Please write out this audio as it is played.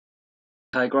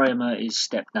Okay, Graeme Murty's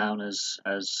stepped down as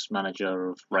manager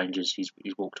of Rangers. He's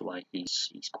walked away.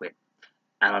 He's quit,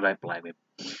 and I don't blame him.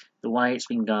 The way it's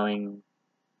been going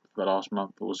for the last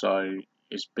month or so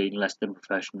has been less than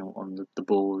professional on the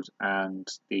board and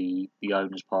the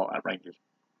owner's part at Rangers.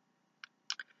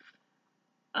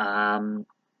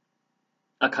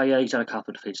 Okay, yeah, he's had a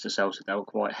couple of defeats to Celtic. They were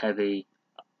quite heavy,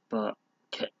 but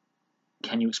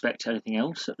can you expect anything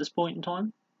else at this point in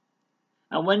time?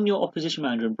 And when your opposition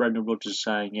manager and Brendan Rodgers are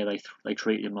saying, yeah, they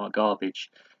treat him like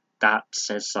garbage, that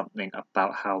says something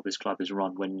about how this club is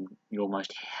run. When your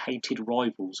most hated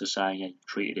rivals are saying, yeah, you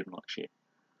treated him like shit.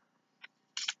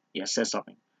 Yeah, it says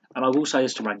something. And I will say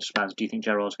this to Rangers fans: do you think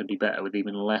Gerrard's going to be better with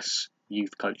even less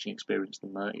youth coaching experience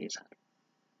than Murty has had?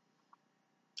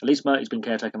 At least Murty's been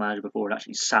caretaker manager before and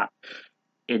actually sat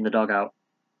in the dugout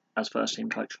as first team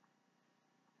coach.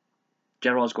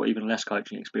 Gerrard's got even less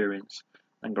coaching experience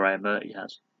than Graeme Murty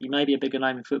has. He may be a bigger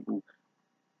name in football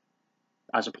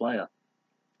as a player.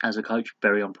 As a coach,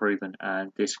 very unproven,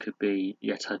 and this could be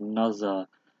yet another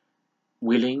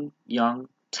willing, young,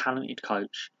 talented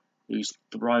coach who's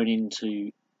thrown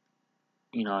into,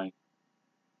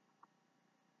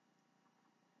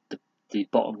 the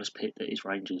bottomless pit that is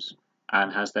Rangers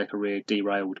and has their career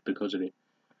derailed because of it.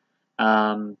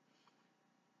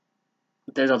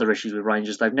 There's other issues with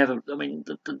Rangers. They've never,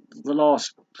 the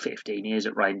last 15 years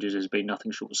at Rangers has been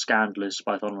nothing short of scandalous,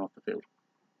 both on and off the field.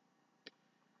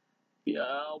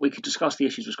 We could discuss the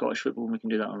issues with Scottish football, and we can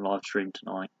do that on live stream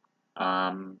tonight.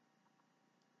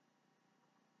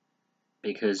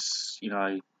 Because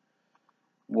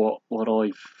what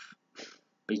I've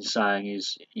been saying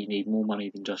is you need more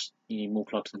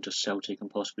clubs than just Celtic and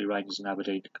possibly Rangers and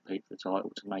Aberdeen to compete for the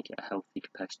title to make it a healthy,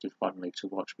 competitive, fun league to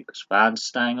watch. Because fans are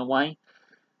staying away,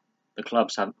 the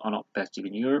clubs are not competitive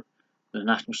in Europe, the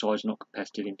national side is not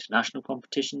competitive in international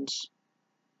competitions.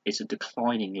 It's a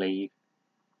declining league.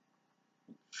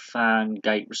 Fan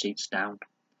gate receipts down.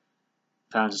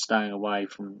 Fans are staying away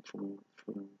from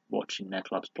watching their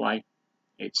clubs play.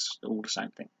 It's all the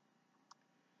same thing.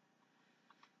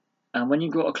 And when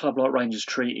you've got a club like Rangers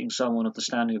treating someone of the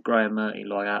standing of Graeme Murty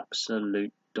like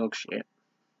absolute dog shit,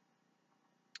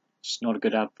 it's not a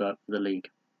good advert for the league.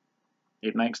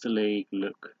 It makes the league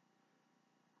look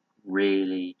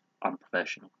really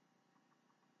unprofessional.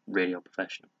 Really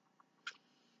unprofessional.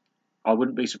 I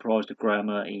wouldn't be surprised if Graeme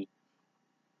Murty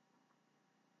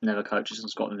never coaches in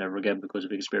Scotland ever again because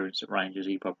of experience at Rangers.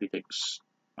 He probably thinks,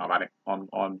 I've had it.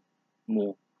 I'm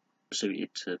more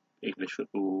suited to English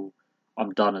football.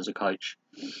 I'm done as a coach.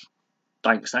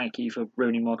 Thank you for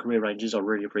ruining my career, Rangers. I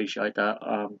really appreciate that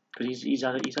because he's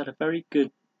had a very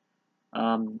good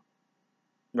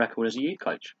record as a youth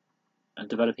coach, and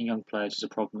developing young players is a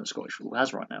problem that Scottish football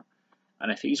has right now.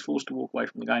 And if he's forced to walk away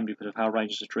from the game because of how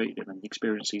Rangers have treated him and the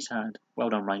experience he's had, well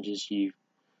done, Rangers. You've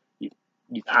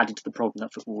added to the problem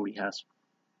that football already has.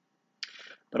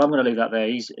 But I'm going to leave that there.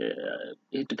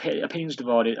 Opinions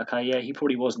divided. Okay, yeah, he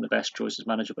probably wasn't the best choice as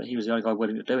manager, but he was the only guy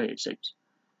willing to do it, it seems.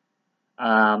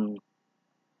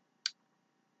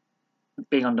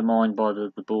 Being undermined by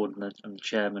the board and the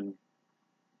chairman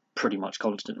pretty much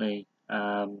constantly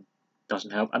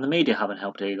doesn't help, and the media haven't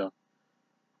helped either.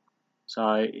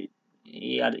 So it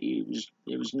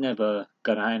was never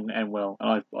going to end well,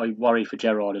 and I worry for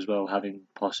Gerrard as well, having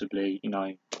possibly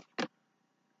the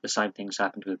same things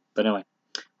happened to him. But anyway.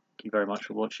 Thank you very much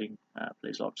for watching.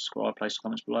 Please like, subscribe, place the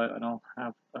comments below, and I'll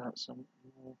have some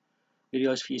more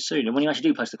videos for you soon. And when you actually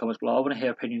do place the comments below, I want to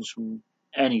hear opinions from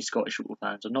any Scottish football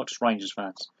fans, and not just Rangers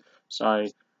fans. So,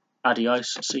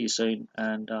 adios, see you soon,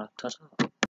 and ta-ta.